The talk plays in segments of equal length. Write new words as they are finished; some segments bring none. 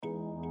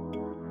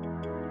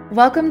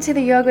Welcome to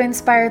the Yoga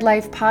Inspired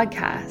Life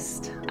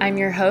podcast. I'm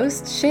your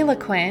host, Shayla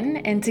Quinn,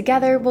 and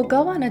together we'll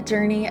go on a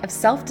journey of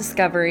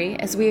self-discovery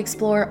as we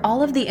explore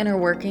all of the inner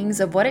workings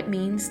of what it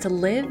means to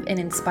live an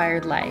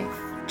inspired life.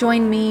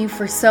 Join me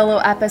for solo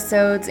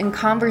episodes and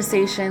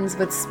conversations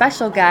with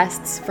special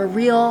guests for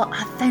real,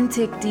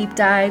 authentic deep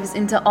dives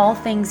into all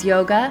things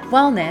yoga,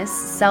 wellness,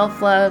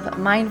 self-love,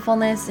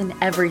 mindfulness, and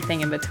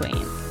everything in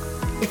between.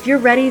 If you're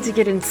ready to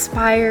get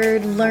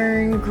inspired,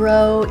 learn,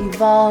 grow,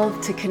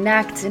 evolve, to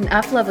connect, and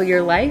up-level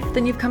your life,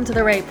 then you've come to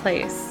the right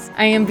place.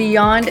 I am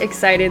beyond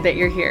excited that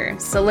you're here,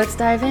 so let's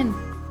dive in.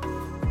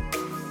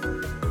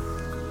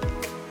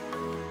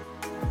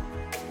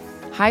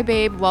 Hi,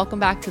 babe. Welcome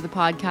back to the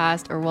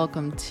podcast, or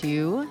welcome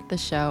to the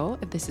show.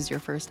 If this is your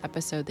first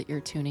episode that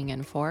you're tuning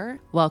in for,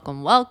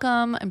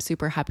 welcome. I'm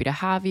super happy to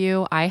have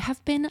you. I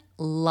have been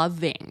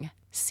loving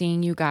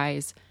seeing you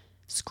guys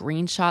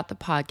screenshot the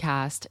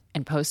podcast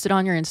and post it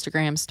on your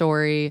Instagram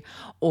story,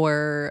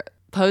 or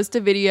post a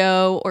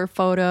video or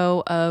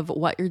photo of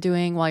what you're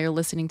doing while you're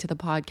listening to the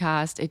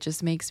podcast. It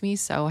just makes me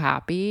so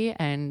happy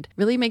and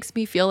really makes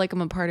me feel like I'm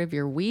a part of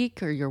your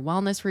week or your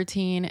wellness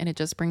routine. And it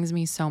just brings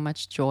me so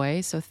much joy.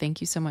 So thank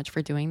you so much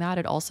for doing that.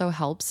 It also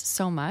helps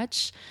so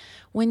much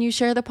when you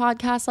share the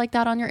podcast like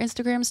that on your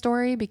Instagram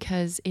story,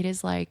 because it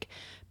is like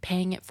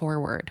paying it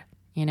forward.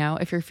 You know,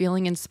 if you're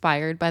feeling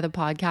inspired by the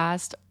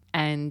podcast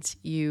and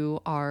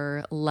you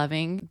are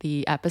loving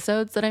the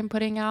episodes that I'm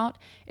putting out,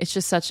 it's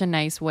just such a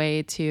nice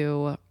way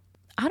to,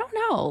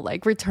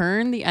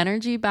 return the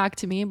energy back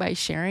to me by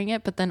sharing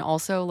it, but then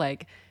also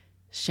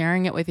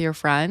sharing it with your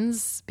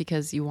friends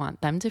because you want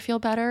them to feel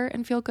better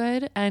and feel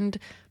good and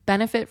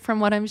benefit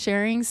from what I'm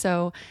sharing.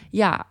 So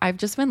yeah, I've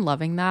just been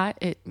loving that.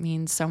 It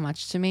means so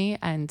much to me,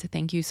 and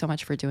thank you so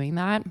much for doing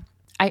that.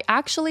 I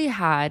actually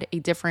had a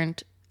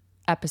different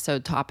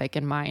episode topic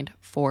in mind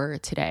for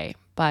today,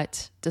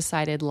 but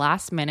decided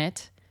last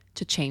minute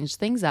to change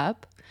things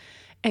up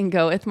and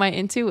go with my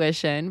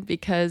intuition,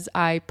 because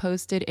I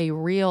posted a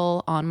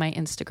reel on my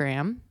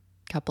Instagram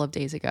a couple of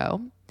days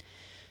ago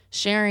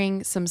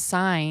sharing some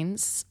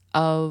signs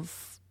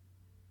of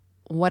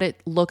what it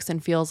looks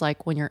and feels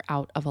like when you're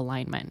out of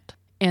alignment.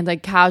 And I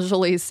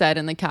casually said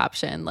in the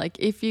caption,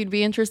 if you'd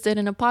be interested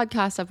in a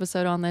podcast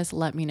episode on this,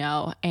 let me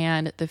know.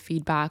 And the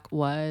feedback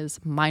was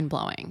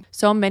mind-blowing.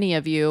 So many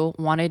of you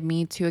wanted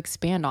me to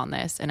expand on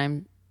this, and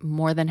I'm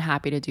more than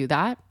happy to do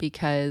that,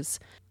 because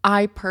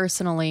I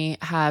personally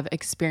have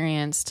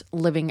experienced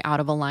living out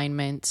of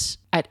alignment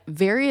at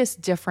various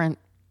different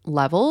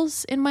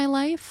levels in my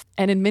life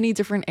and in many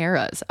different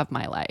eras of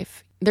my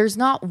life. There's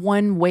not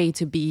one way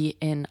to be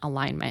in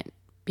alignment,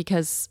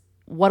 because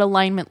what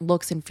alignment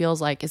looks and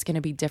feels like is going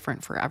to be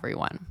different for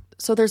everyone.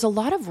 So there's a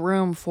lot of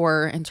room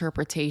for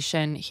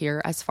interpretation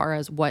here as far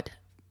as what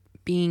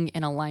being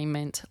in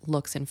alignment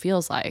looks and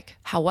feels like.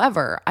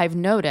 However, I've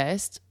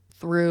noticed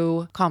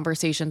through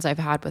conversations I've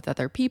had with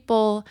other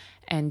people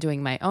and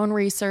doing my own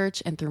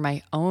research and through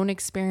my own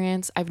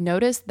experience, I've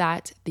noticed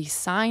that the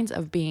signs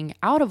of being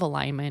out of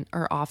alignment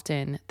are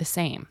often the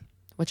same,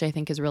 which I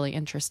think is really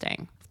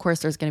interesting. Of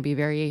course, there's going to be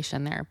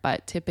variation there,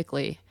 but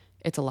typically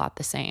it's a lot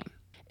the same.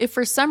 If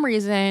for some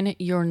reason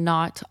you're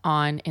not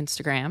on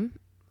Instagram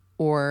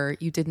or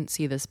you didn't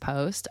see this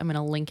post, I'm going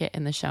to link it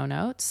in the show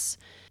notes.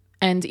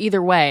 And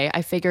either way,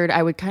 I figured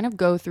I would kind of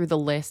go through the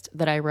list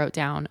that I wrote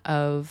down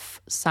of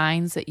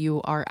signs that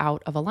you are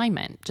out of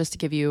alignment, just to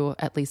give you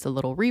at least a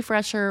little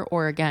refresher.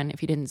 Or again,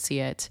 if you didn't see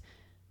it,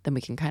 then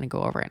we can kind of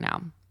go over it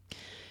now.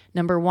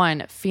 Number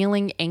 1,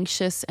 feeling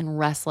anxious and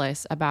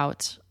restless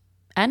about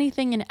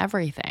anything and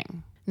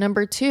everything.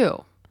 Number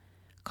 2,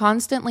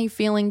 constantly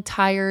feeling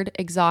tired,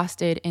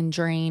 exhausted, and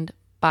drained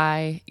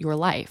by your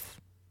life,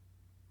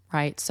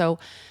 right? So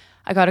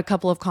I got a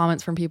couple of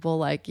comments from people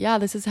like, yeah,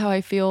 this is how I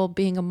feel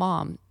being a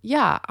mom.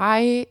 Yeah,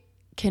 I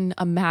can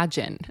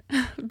imagine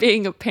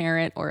being a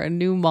parent or a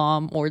new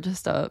mom, or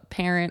just a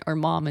parent or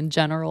mom in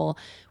general,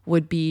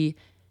 would be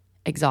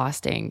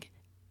exhausting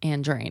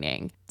and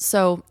draining.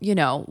 So,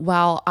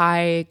 while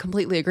I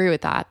completely agree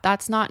with that,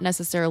 that's not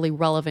necessarily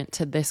relevant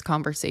to this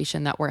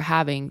conversation that we're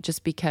having,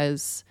 just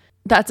because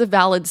that's a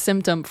valid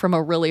symptom from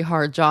a really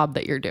hard job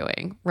that you're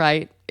doing,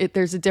 right?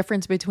 There's a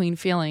difference between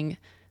feeling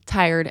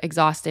tired,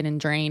 exhausted, and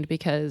drained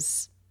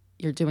because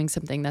you're doing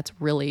something that's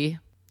really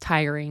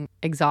tiring,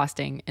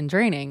 exhausting, and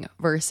draining,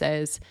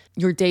 versus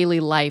your daily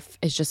life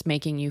is just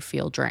making you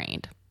feel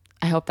drained.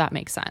 I hope that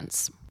makes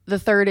sense. The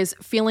third is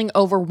feeling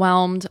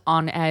overwhelmed,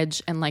 on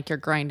edge, and like you're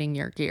grinding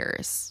your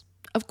gears.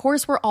 Of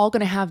course, we're all going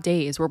to have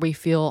days where we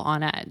feel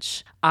on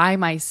edge. I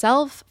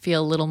myself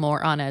feel a little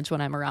more on edge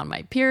when I'm around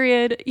my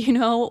period,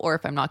 or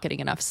if I'm not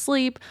getting enough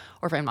sleep,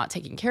 or if I'm not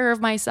taking care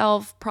of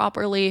myself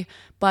properly.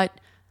 But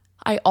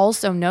I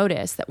also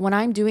notice that when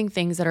I'm doing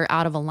things that are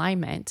out of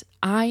alignment,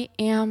 I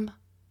am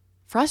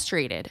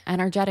frustrated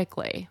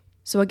energetically.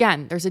 So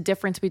again, there's a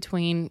difference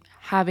between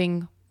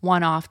having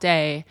one off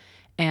day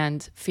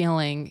and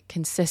feeling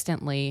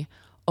consistently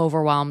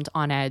overwhelmed,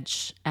 on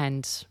edge,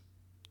 and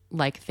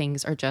like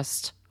things are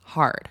just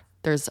hard.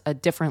 there's a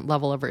different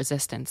level of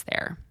resistance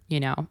there.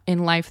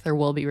 In life, there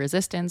will be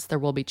resistance, there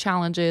will be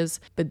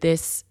challenges, but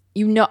this,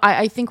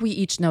 I think we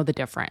each know the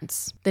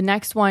difference. The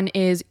next one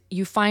is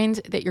you find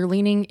that you're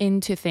leaning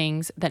into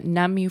things that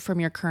numb you from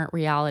your current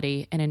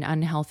reality in an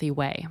unhealthy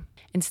way,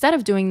 instead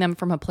of doing them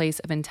from a place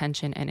of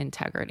intention and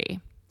integrity.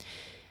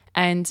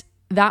 And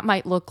that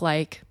might look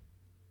like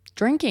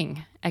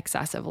drinking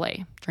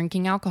excessively,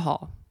 drinking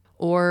alcohol,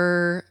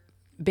 or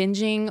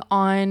binging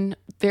on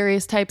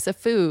various types of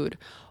food,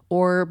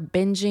 or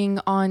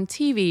binging on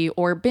TV,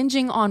 or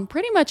binging on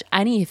pretty much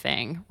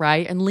anything,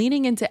 right? And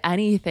leaning into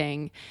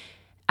anything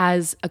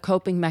as a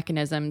coping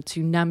mechanism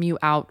to numb you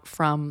out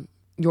from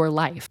your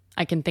life.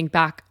 I can think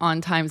back on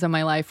times in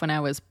my life when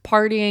I was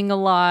partying a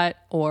lot,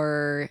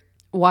 or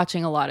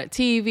watching a lot of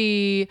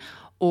TV,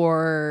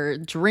 or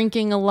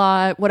drinking a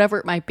lot, whatever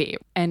it might be.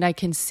 And I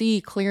can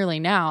see clearly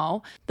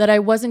now that I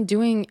wasn't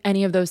doing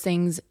any of those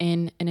things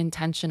in an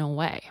intentional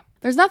way.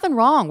 There's nothing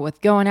wrong with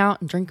going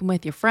out and drinking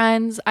with your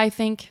friends, I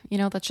think.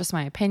 That's just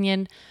my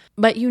opinion.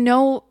 But you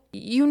know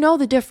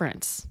the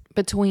difference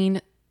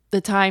between the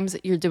times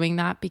that you're doing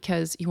that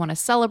because you want to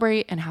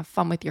celebrate and have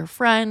fun with your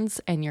friends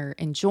and you're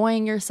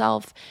enjoying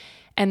yourself,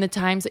 and the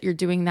times that you're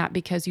doing that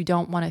because you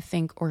don't want to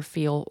think or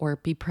feel or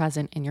be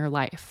present in your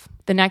life.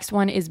 The next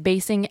one is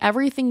basing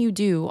everything you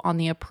do on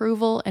the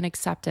approval and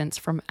acceptance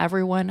from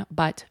everyone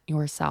but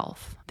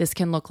yourself. This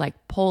can look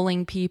like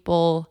polling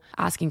people,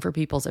 asking for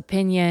people's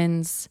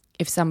opinions.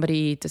 If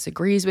somebody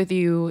disagrees with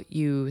you,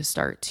 you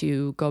start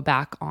to go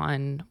back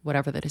on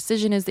whatever the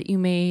decision is that you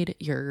made.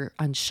 You're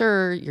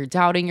unsure, you're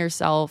doubting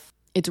yourself.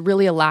 It's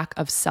really a lack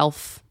of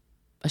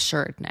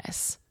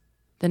self-assuredness.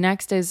 The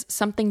next is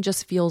something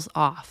just feels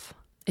off.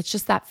 It's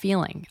just that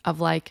feeling of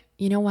like,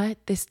 you know what,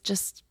 this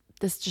just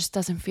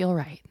doesn't feel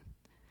right.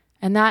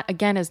 And that,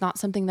 again, is not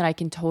something that I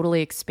can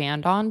totally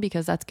expand on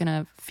because that's going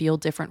to feel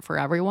different for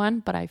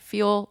everyone. But I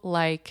feel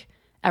like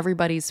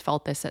everybody's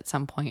felt this at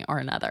some point or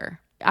another.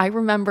 I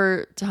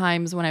remember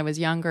times when I was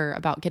younger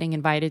about getting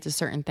invited to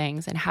certain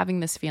things and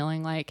having this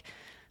feeling like,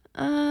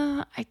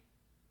 I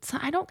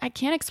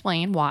can't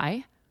explain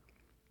why,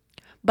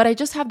 but I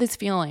just have this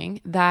feeling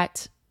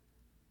that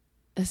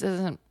this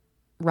isn't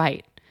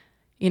right.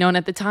 And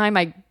at the time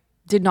I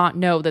did not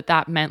know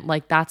that meant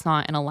like that's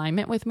not in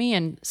alignment with me.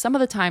 And some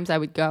of the times I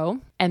would go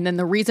and then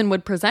the reason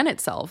would present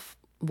itself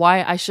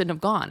why I shouldn't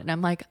have gone. And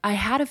I'm like, I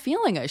had a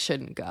feeling I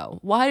shouldn't go.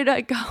 Why did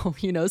I go?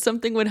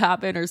 Something would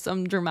happen or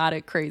some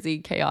dramatic, crazy,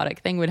 chaotic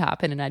thing would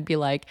happen. And I'd be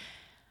like,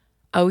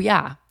 oh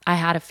yeah, I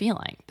had a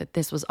feeling that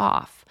this was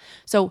off.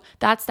 So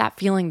that's that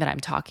feeling that I'm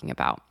talking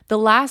about. The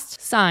last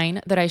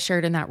sign that I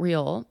shared in that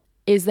reel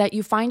is that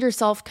you find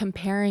yourself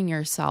comparing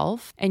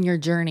yourself and your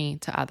journey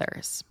to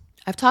others.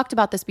 I've talked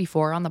about this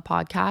before on the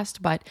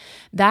podcast, but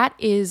that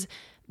is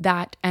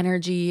that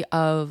energy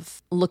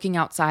of looking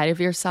outside of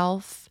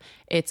yourself.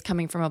 It's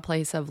coming from a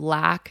place of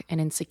lack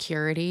and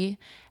insecurity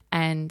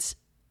and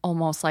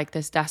almost like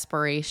this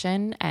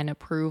desperation and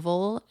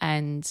approval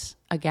and,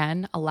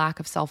 again, a lack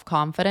of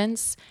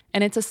self-confidence.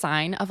 And it's a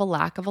sign of a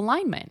lack of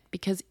alignment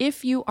because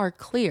if you are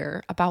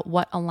clear about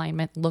what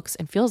alignment looks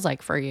and feels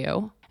like for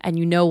you and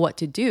you know what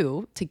to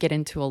do to get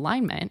into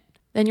alignment,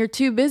 then you're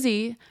too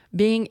busy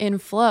being in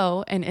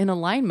flow and in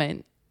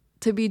alignment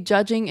to be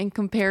judging and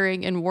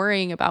comparing and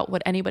worrying about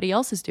what anybody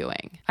else is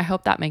doing. I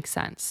hope that makes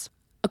sense.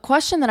 A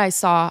question that I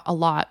saw a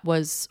lot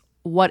was,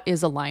 what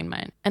is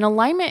alignment? And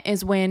alignment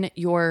is when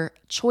your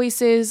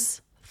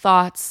choices,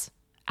 thoughts,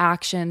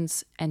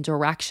 actions, and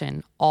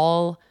direction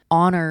all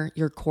honor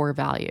your core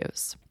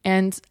values.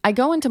 And I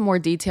go into more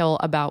detail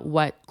about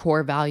what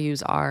core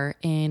values are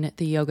in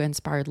the Yoga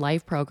Inspired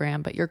Life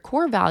program, but your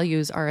core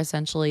values are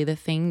essentially the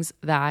things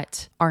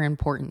that are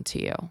important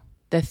to you,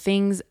 the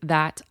things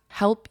that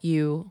help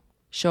you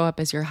show up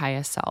as your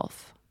highest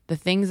self, the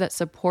things that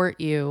support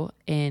you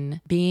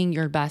in being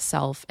your best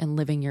self and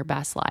living your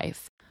best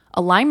life.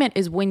 Alignment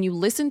is when you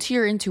listen to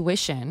your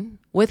intuition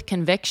with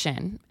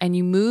conviction and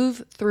you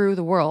move through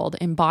the world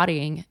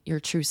embodying your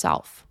true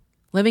self.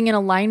 Living in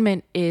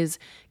alignment is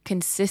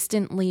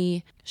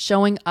consistently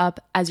showing up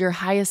as your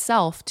highest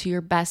self to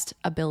your best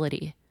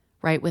ability,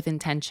 right? With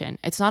intention.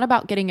 It's not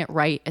about getting it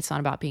right. It's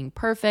not about being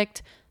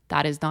perfect.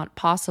 That is not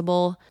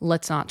possible.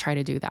 Let's not try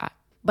to do that.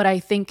 But I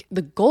think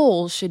the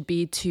goal should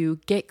be to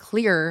get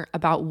clear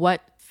about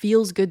what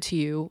feels good to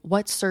you,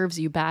 what serves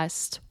you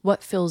best,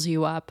 what fills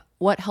you up,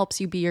 what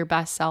helps you be your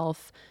best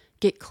self.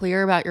 Get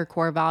clear about your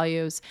core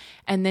values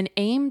and then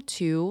aim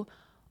to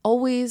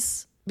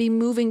always be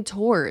moving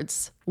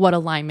towards what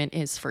alignment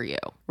is for you,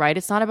 right?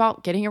 It's not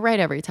about getting it right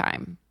every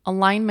time.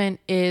 Alignment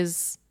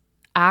is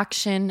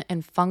action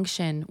and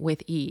function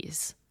with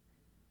ease.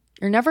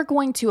 You're never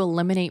going to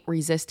eliminate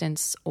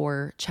resistance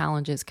or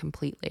challenges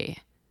completely.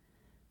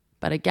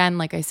 But again,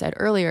 like I said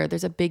earlier,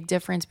 there's a big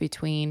difference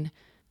between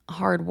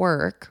hard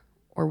work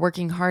or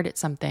working hard at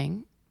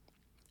something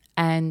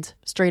and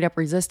straight up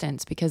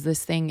resistance because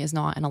this thing is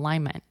not in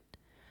alignment.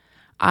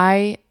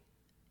 I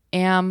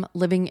am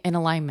living in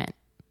alignment.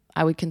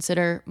 I would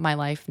consider my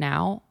life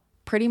now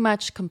pretty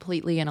much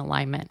completely in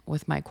alignment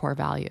with my core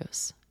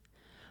values.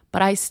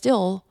 but I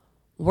still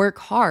work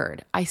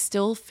hard. I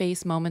still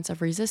face moments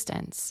of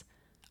resistance.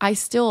 I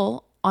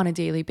still, on a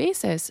daily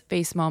basis,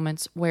 face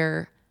moments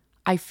where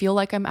I feel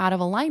like I'm out of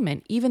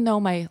alignment, even though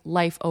my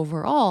life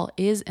overall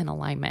is in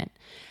alignment.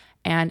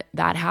 And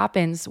that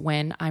happens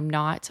when I'm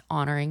not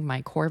honoring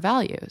my core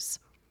values,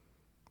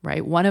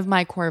 right? One of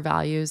my core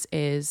values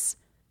is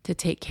to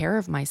take care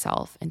of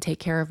myself and take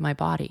care of my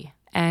body.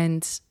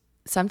 And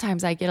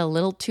sometimes I get a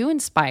little too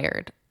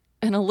inspired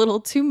and a little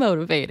too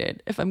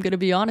motivated, if I'm going to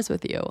be honest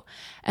with you.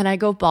 And I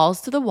go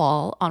balls to the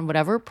wall on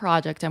whatever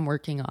project I'm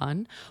working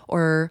on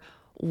or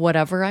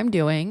whatever I'm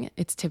doing.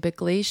 It's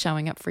typically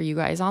showing up for you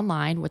guys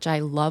online, which I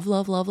love,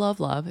 love, love, love,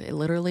 love. It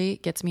literally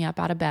gets me up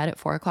out of bed at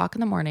 4:00 in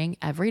the morning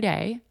every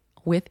day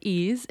with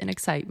ease and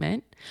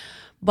excitement.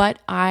 But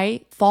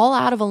I fall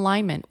out of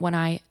alignment when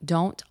I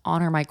don't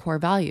honor my core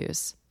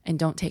values and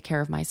don't take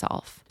care of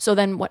myself. So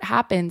then what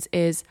happens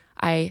is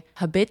I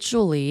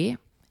habitually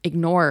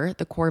ignore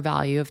the core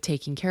value of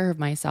taking care of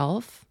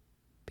myself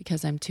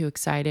because I'm too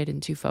excited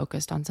and too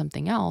focused on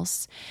something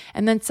else.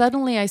 And then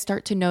suddenly I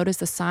start to notice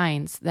the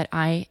signs that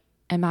I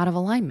am out of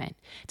alignment.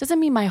 It doesn't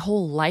mean my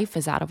whole life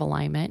is out of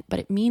alignment, but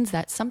it means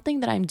that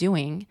something that I'm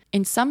doing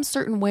in some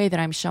certain way that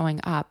I'm showing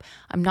up,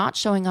 I'm not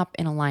showing up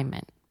in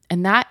alignment.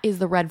 And that is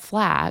the red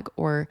flag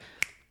or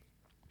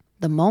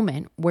the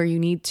moment where you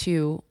need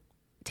to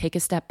take a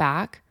step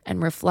back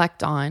and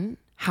reflect on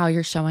how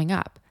you're showing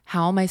up.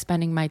 How am I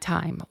spending my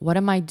time? What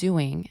am I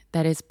doing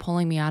that is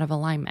pulling me out of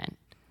alignment?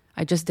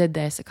 I just did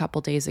this a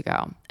couple days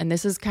ago. And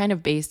this is kind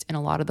of based in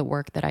a lot of the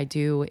work that I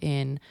do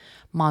in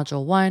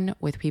Module 1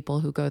 with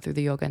people who go through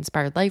the Yoga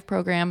Inspired Life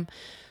program,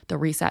 the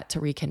Reset to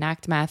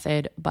Reconnect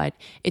method. But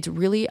it's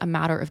really a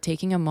matter of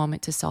taking a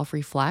moment to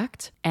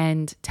self-reflect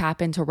and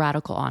tap into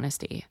radical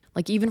honesty.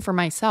 Like even for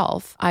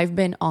myself, I've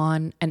been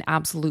on an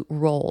absolute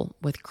roll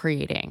with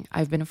creating.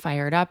 I've been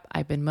fired up.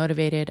 I've been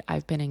motivated.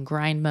 I've been in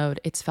grind mode.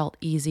 It's felt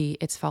easy.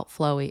 It's felt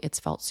flowy. It's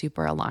felt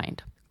super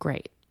aligned.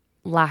 Great.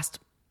 Last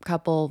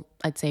couple,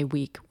 I'd say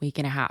week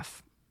and a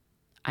half,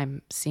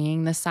 I'm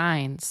seeing the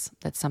signs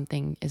that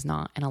something is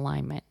not in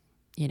alignment.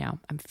 You know,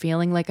 I'm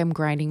feeling like I'm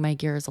grinding my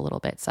gears a little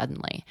bit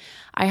suddenly.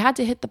 I had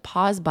to hit the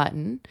pause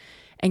button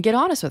and get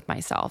honest with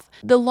myself.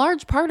 The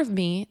large part of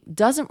me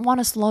doesn't want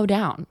to slow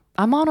down.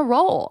 I'm on a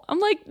roll. I'm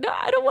like, no,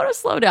 I don't want to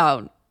slow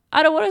down.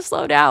 I don't want to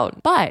slow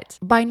down. But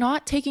by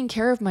not taking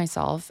care of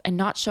myself and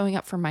not showing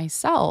up for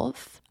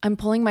myself, I'm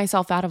pulling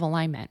myself out of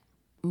alignment.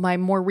 My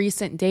more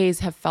recent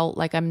days have felt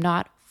like I'm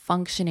not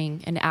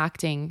functioning and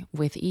acting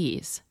with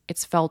ease.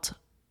 It's felt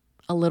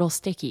a little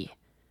sticky.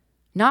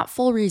 Not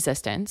full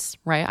resistance,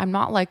 right? I'm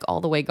not like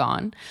all the way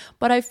gone,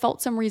 but I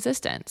felt some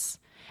resistance.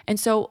 And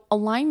so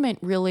alignment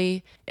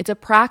really, it's a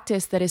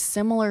practice that is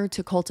similar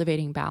to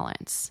cultivating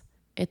balance.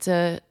 It's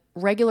a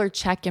regular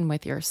check-in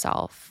with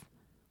yourself.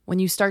 When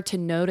you start to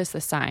notice the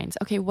signs,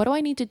 okay, what do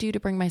I need to do to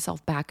bring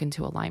myself back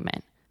into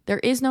alignment? There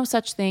is no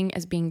such thing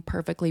as being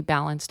perfectly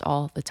balanced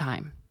all the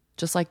time,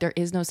 just like there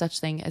is no such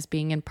thing as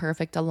being in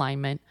perfect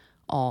alignment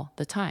all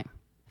the time.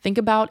 Think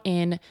about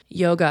in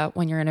yoga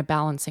when you're in a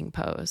balancing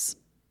pose,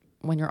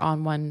 when you're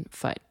on one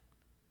foot,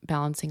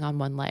 balancing on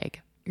one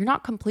leg. You're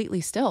not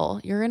completely still.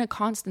 You're in a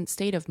constant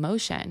state of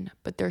motion,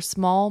 but there's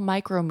small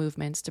micro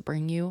movements to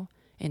bring you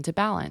into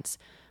balance.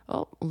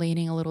 Oh,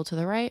 leaning a little to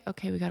the right.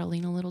 Okay, we got to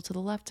lean a little to the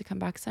left to come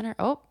back center.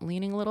 Oh,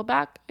 leaning a little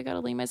back. I got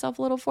to lean myself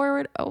a little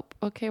forward. Oh,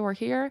 okay, we're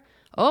here.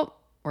 Oh,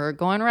 we're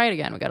going right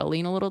again. We got to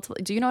lean a little to.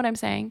 Do you know what I'm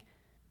saying?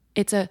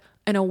 It's an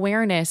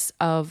awareness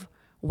of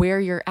where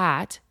you're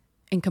at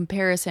in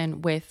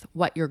comparison with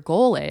what your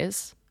goal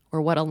is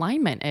or what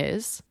alignment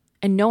is,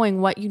 and knowing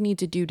what you need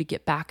to do to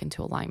get back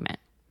into alignment.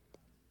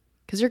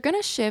 Because you're going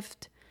to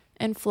shift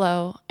and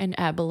flow and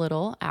ebb a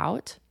little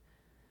out.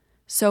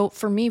 So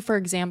for me, for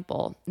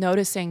example,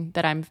 noticing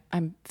that I'm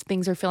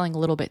things are feeling a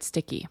little bit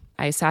sticky.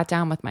 I sat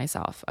down with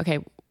myself. Okay,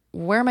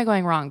 where am I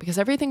going wrong? Because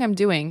everything I'm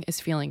doing is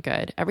feeling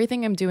good.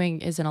 Everything I'm doing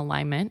is in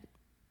alignment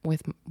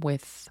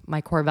with my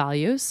core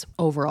values,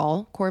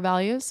 overall core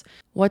values.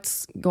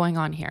 What's going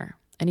on here?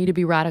 I need to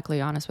be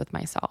radically honest with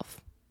myself.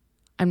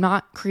 I'm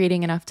not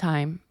creating enough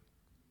time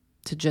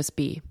to just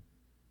be.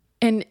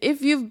 And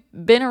if you've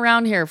been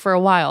around here for a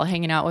while,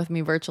 hanging out with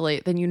me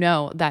virtually, then you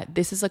know that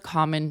this is a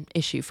common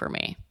issue for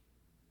me.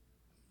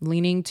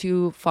 Leaning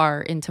too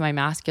far into my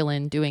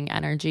masculine doing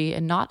energy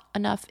and not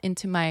enough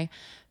into my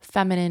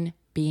feminine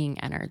being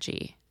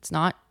energy. It's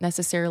not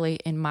necessarily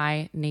in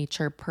my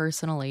nature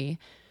personally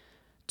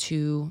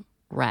to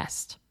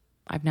rest.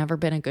 I've never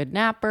been a good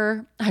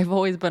napper. I've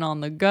always been on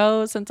the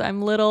go since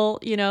I'm little.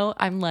 You know,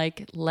 I'm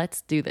like,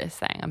 let's do this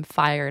thing. I'm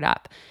fired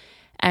up.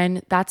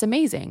 And that's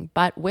amazing.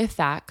 But with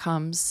that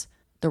comes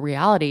the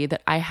reality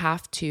that I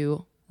have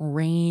to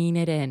rein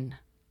it in.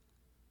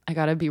 I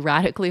got to be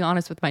radically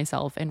honest with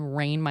myself and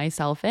rein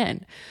myself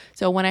in.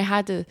 So when I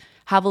had to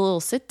have a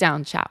little sit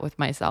down chat with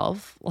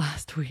myself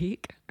last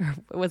week, or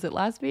was it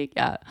last week?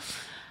 Yeah.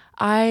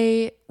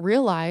 I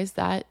realized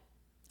that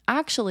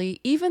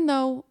actually, even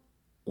though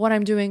what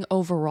I'm doing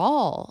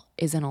overall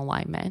is in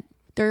alignment,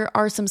 there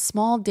are some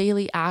small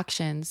daily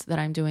actions that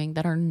I'm doing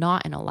that are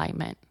not in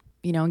alignment.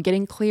 and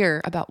getting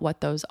clear about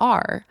what those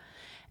are.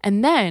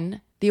 And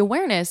then the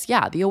awareness,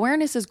 the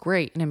awareness is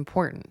great and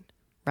important,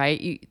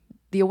 right?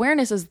 The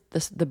awareness is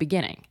the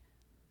beginning.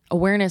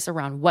 Awareness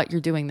around what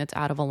you're doing that's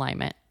out of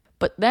alignment.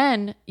 But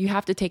then you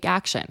have to take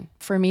action.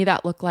 For me,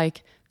 that looked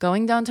like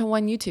going down to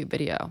one YouTube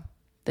video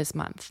this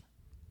month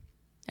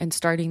and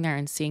starting there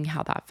and seeing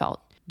how that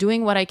felt.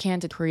 Doing what I can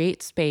to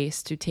create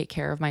space to take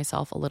care of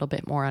myself a little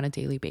bit more on a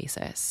daily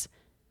basis.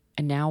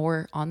 And now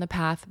we're on the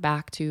path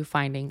back to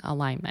finding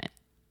alignment.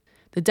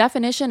 The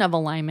definition of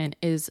alignment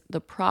is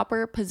the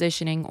proper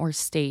positioning or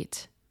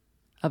state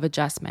of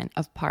adjustment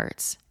of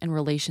parts in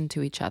relation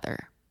to each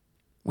other.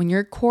 When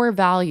your core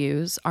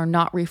values are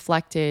not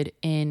reflected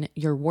in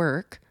your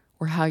work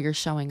or how you're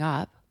showing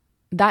up,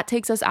 that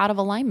takes us out of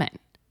alignment.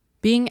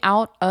 Being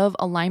out of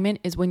alignment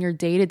is when your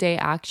day-to-day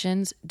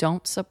actions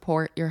don't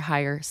support your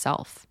higher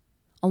self.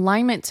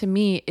 Alignment to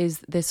me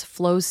is this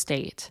flow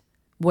state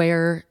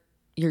where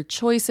your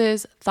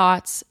choices,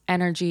 thoughts,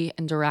 energy,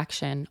 and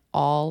direction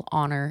all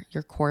honor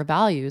your core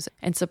values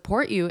and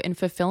support you in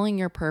fulfilling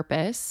your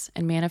purpose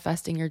and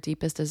manifesting your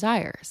deepest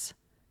desires.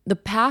 The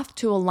path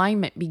to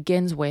alignment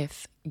begins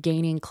with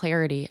gaining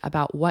clarity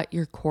about what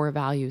your core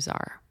values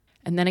are.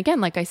 And then again,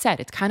 like I said,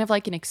 it's kind of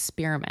like an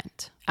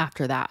experiment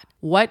after that.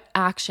 What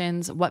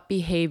actions, what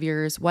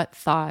behaviors, what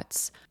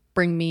thoughts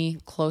bring me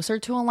closer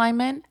to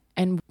alignment,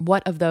 and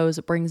what of those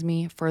brings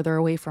me further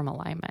away from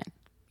alignment?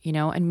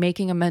 And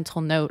making a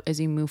mental note as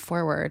you move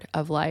forward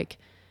of like,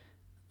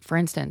 for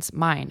instance,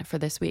 mine for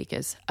this week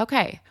is,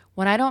 okay,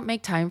 when I don't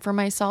make time for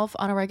myself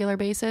on a regular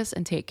basis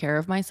and take care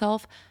of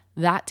myself,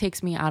 that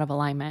takes me out of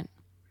alignment.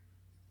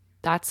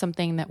 That's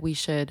something that we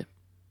should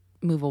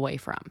move away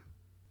from.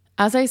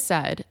 As I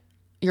said,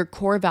 your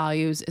core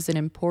values is an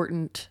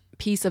important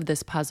piece of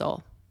this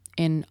puzzle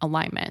in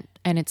alignment.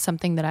 And it's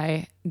something that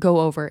I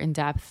go over in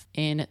depth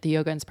in the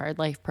Yoga Inspired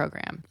Life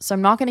program. So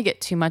I'm not going to get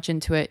too much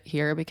into it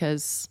here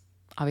because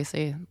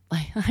obviously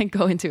I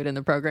go into it in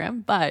the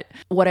program. But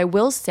what I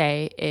will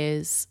say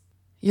is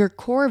your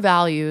core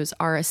values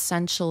are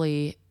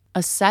essentially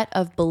a set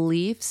of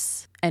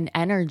beliefs and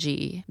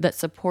energy that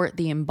support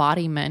the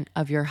embodiment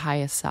of your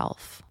highest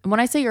self. And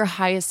when I say your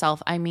highest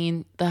self, I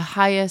mean the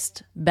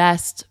highest,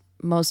 best,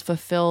 most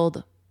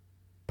fulfilled,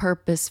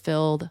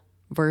 purpose-filled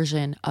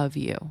version of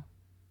you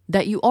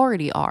that you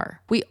already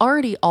are. We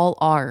already all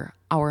are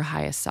our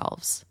highest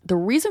selves. The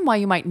reason why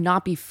you might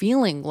not be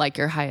feeling like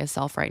your highest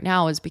self right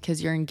now is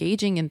because you're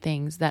engaging in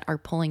things that are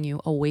pulling you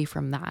away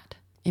from that.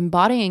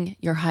 Embodying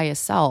your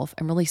highest self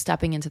and really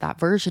stepping into that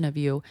version of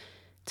you,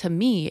 to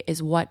me,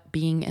 is what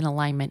being in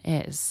alignment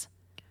is.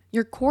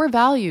 Your core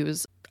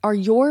values are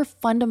your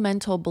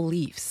fundamental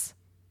beliefs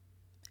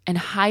and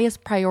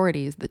highest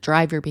priorities that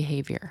drive your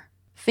behavior.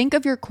 Think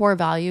of your core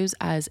values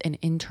as an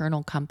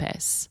internal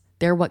compass.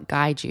 They're what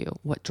guide you,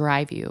 what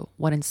drive you,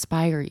 what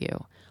inspire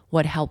you,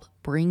 what help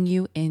bring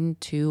you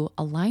into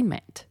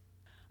alignment.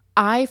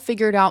 I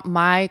figured out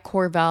my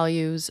core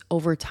values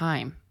over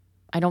time.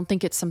 I don't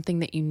think it's something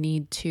that you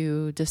need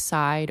to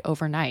decide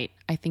overnight.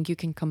 I think you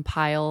can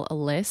compile a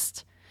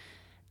list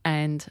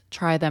and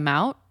try them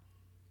out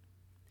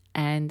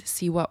and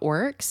see what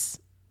works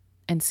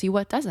and see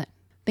what doesn't.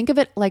 Think of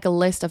it like a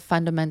list of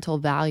fundamental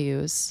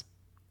values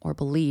or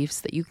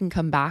beliefs that you can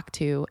come back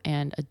to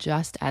and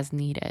adjust as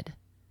needed.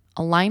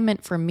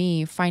 Alignment for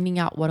me, finding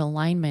out what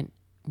alignment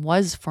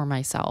was for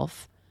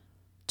myself,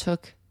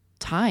 took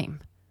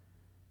time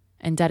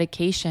and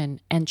dedication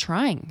and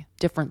trying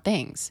different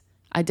things.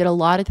 I did a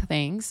lot of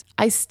things.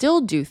 I still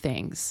do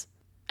things.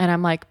 And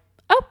I'm like,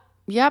 oh,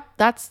 yep,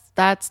 that's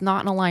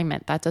not in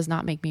alignment. That does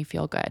not make me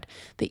feel good.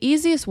 The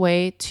easiest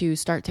way to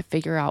start to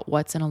figure out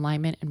what's in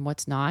alignment and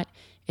what's not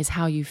is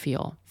how you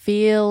feel.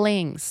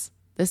 Feelings.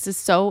 This is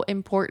so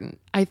important.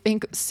 I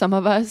think some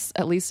of us,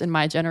 at least in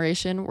my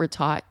generation, were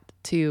taught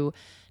to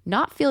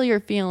not feel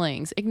your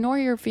feelings, ignore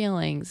your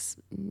feelings,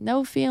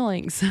 no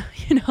feelings,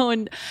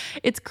 and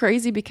it's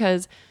crazy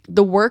because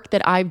the work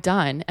that I've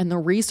done and the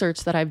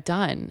research that I've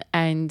done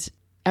and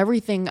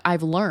everything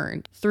I've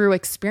learned through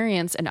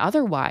experience and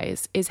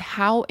otherwise is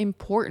how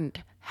important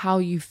how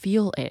you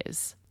feel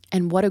is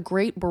and what a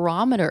great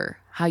barometer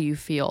how you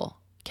feel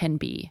can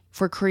be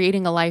for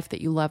creating a life that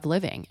you love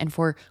living and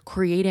for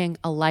creating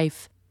a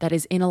life that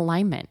is in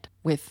alignment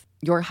with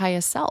your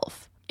highest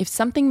self. If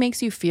something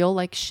makes you feel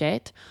like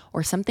shit,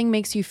 or something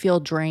makes you feel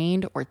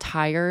drained or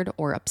tired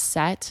or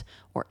upset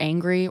or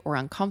angry or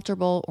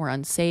uncomfortable or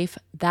unsafe,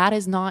 that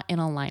is not in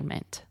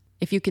alignment.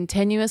 If you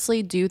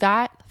continuously do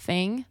that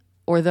thing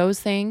or those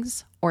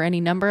things or any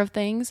number of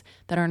things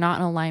that are not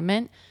in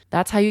alignment,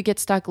 that's how you get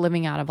stuck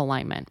living out of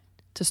alignment.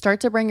 To start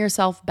to bring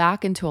yourself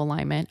back into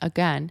alignment,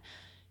 again,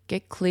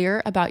 get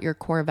clear about your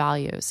core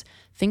values.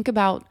 Think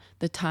about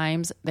the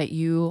times that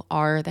you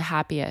are the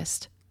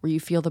happiest, where you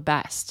feel the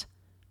best.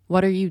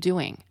 What are you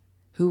doing?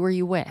 Who are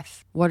you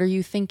with? What are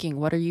you thinking?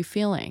 What are you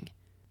feeling?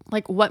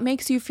 Like, what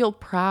makes you feel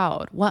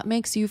proud? What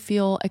makes you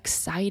feel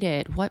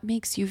excited? What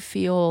makes you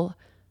feel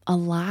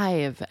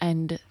alive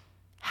and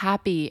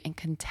happy and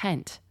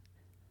content?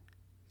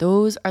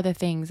 Those are the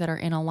things that are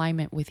in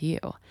alignment with you.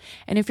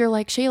 And if you're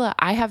like, Shayla,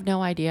 I have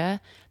no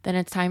idea, then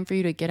it's time for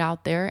you to get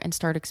out there and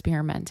start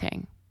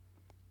experimenting.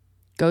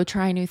 Go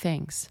try new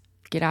things.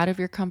 Get out of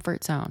your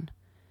comfort zone.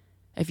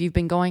 If you've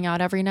been going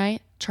out every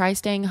night, try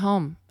staying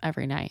home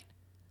every night.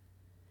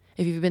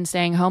 If you've been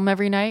staying home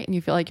every night and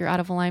you feel like you're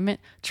out of alignment,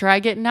 try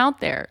getting out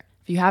there.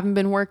 If you haven't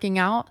been working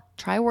out,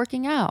 try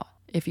working out.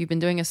 If you've been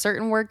doing a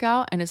certain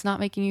workout and it's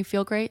not making you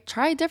feel great,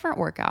 try a different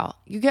workout.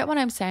 You get what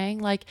I'm saying?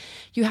 Like,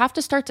 you have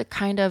to start to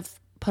kind of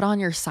put on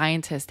your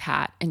scientist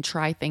hat and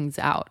try things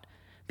out.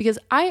 Because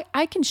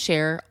I can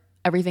share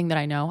everything that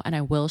I know, and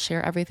I will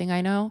share everything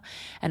I know,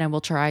 and I will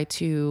try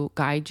to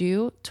guide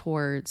you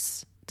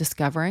towards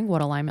discovering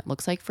what alignment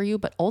looks like for you.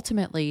 But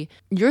ultimately,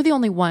 you're the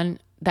only one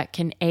that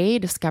can A,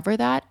 discover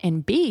that,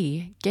 and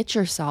B, get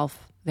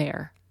yourself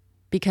there.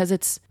 Because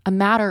it's a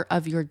matter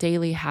of your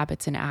daily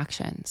habits and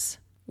actions.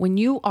 When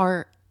you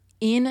are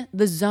in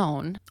the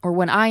zone, or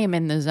when I am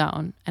in the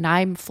zone and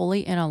I'm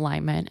fully in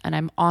alignment and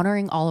I'm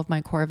honoring all of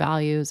my core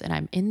values and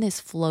I'm in this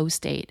flow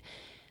state,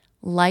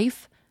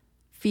 life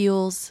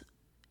feels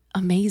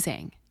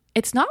amazing.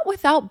 It's not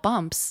without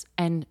bumps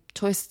and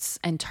twists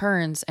and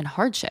turns and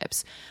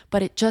hardships,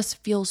 but it just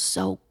feels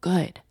so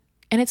good.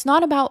 And it's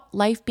not about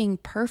life being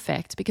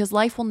perfect, because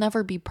life will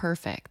never be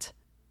perfect,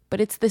 but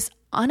it's this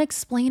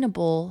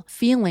unexplainable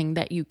feeling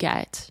that you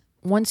get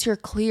once you're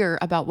clear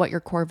about what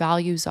your core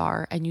values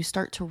are and you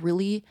start to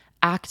really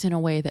act in a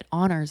way that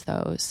honors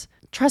those.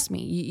 Trust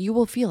me, you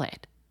will feel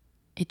it.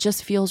 It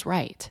just feels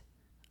right.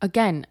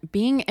 Again,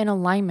 being in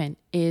alignment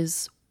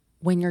is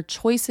when your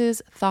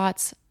choices,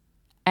 thoughts,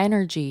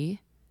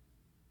 energy,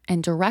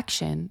 and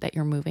direction that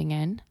you're moving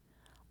in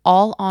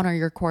all honor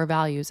your core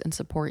values and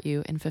support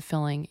you in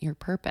fulfilling your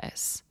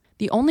purpose.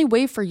 The only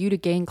way for you to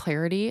gain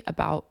clarity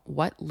about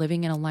what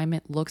living in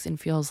alignment looks and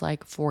feels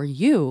like for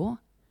you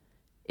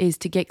is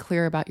to get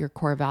clear about your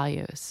core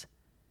values.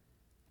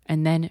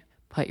 And then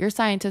put your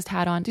scientist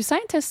hat on. Do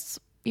scientists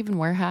even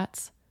wear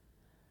hats?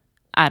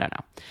 I don't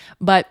know.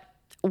 But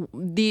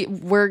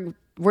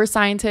we're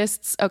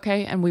scientists,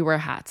 okay? And we wear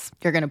hats.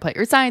 You're going to put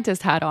your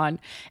scientist hat on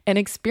and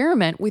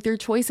experiment with your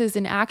choices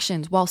and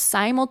actions while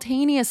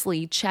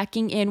simultaneously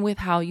checking in with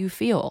how you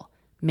feel,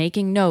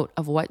 making note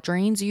of what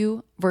drains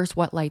you versus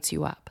what lights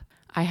you up.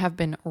 I have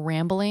been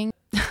rambling.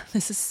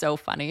 This is so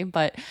funny,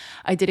 but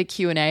I did a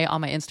Q&A on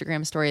my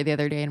Instagram story the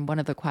other day, and one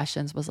of the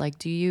questions was like,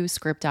 do you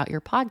script out your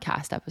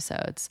podcast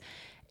episodes?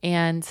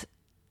 And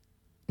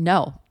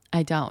no,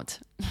 I don't.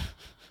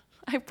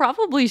 I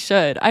probably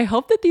should. I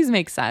hope that these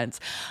make sense.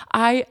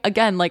 I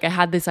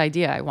had this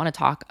idea. I want to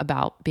talk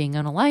about being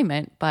in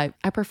alignment, but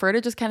I prefer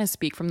to just kind of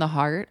speak from the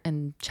heart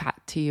and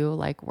chat to you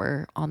like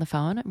we're on the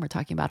phone and we're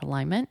talking about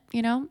alignment,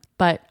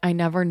 But I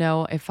never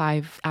know if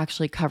I've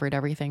actually covered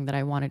everything that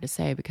I wanted to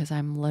say, because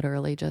I'm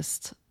literally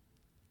just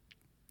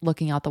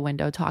looking out the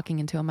window, talking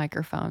into a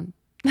microphone.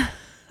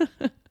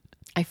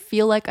 I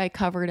feel like I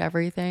covered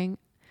everything.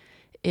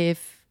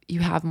 If you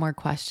have more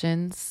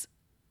questions,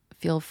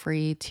 feel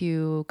free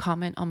to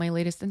comment on my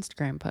latest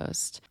Instagram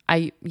post.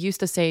 I used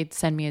to say,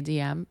 send me a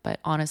DM,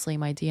 but honestly,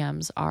 my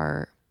DMs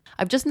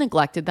I've just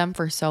neglected them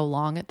for so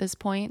long at this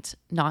point,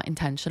 not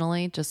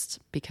intentionally, just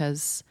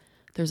because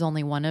there's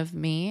only one of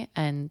me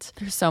and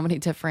there's so many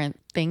different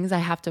things I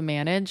have to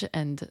manage,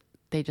 and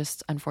they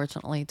just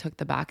unfortunately took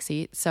the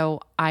backseat. So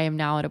I am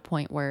now at a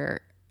point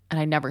where, and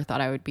I never thought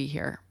I would be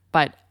here,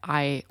 but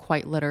I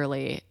quite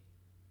literally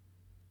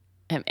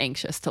am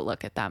anxious to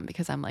look at them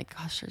because I'm like,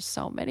 gosh, there's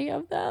so many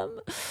of them.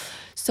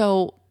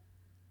 So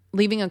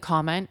leaving a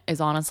comment is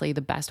honestly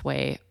the best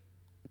way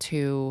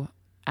to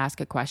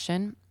ask a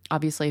question.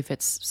 Obviously, if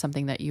it's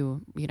something that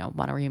you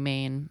want to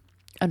remain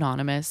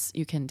anonymous,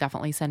 you can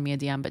definitely send me a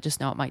DM, but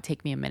just know it might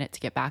take me a minute to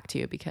get back to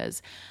you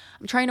because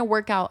I'm trying to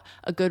work out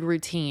a good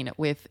routine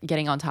with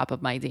getting on top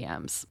of my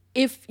DMs.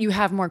 If you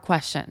have more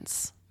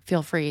questions,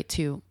 feel free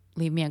to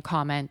leave me a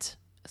comment.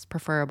 It's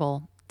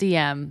preferable.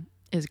 DM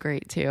is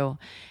great too.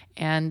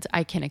 And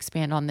I can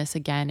expand on this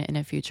again in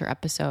a future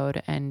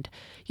episode. And,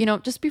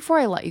 just before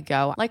I let you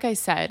go, like I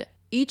said,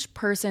 each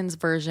person's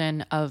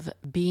version of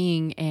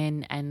being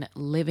in and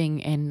living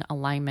in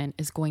alignment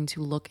is going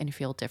to look and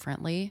feel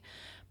differently.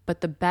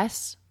 But the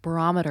best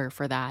barometer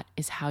for that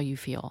is how you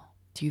feel.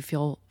 Do you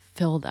feel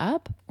filled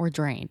up or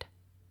drained?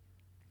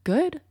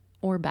 Good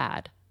or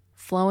bad?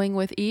 Flowing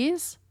with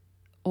ease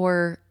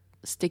or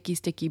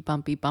sticky,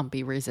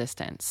 bumpy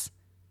resistance?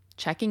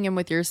 Checking in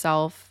with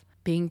yourself,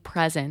 being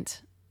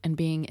present, and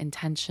being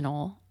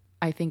intentional,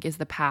 I think, is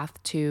the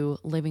path to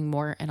living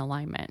more in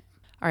alignment.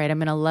 All right, I'm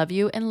going to love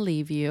you and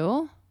leave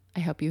you. I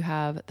hope you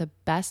have the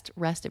best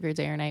rest of your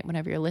day or night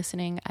whenever you're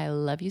listening. I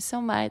love you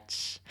so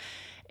much.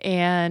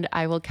 And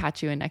I will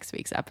catch you in next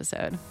week's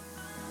episode.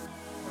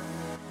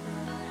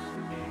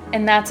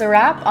 And that's a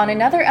wrap on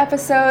another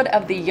episode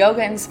of the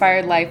Yoga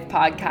Inspired Life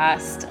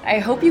podcast. I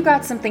hope you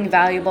got something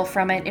valuable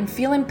from it and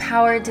feel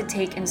empowered to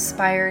take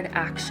inspired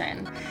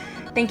action.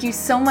 Thank you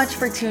so much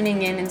for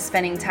tuning in and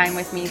spending time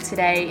with me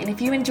today. And if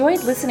you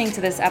enjoyed listening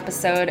to this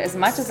episode as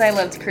much as I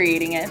loved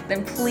creating it,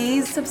 then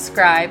please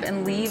subscribe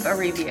and leave a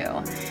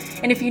review.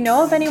 And if you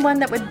know of anyone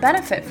that would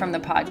benefit from the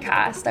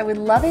podcast, I would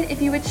love it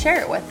if you would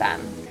share it with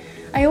them.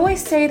 I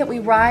always say that we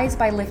rise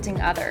by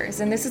lifting others,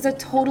 and this is a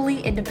totally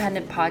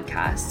independent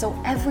podcast,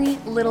 so every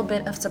little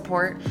bit of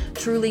support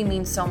truly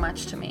means so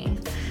much to me.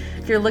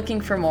 If you're looking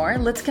for more,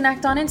 let's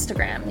connect on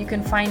Instagram. You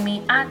can find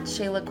me at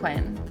Shayla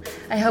Quinn.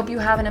 I hope you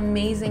have an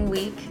amazing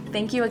week.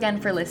 Thank you again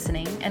for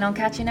listening, and I'll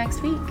catch you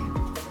next week.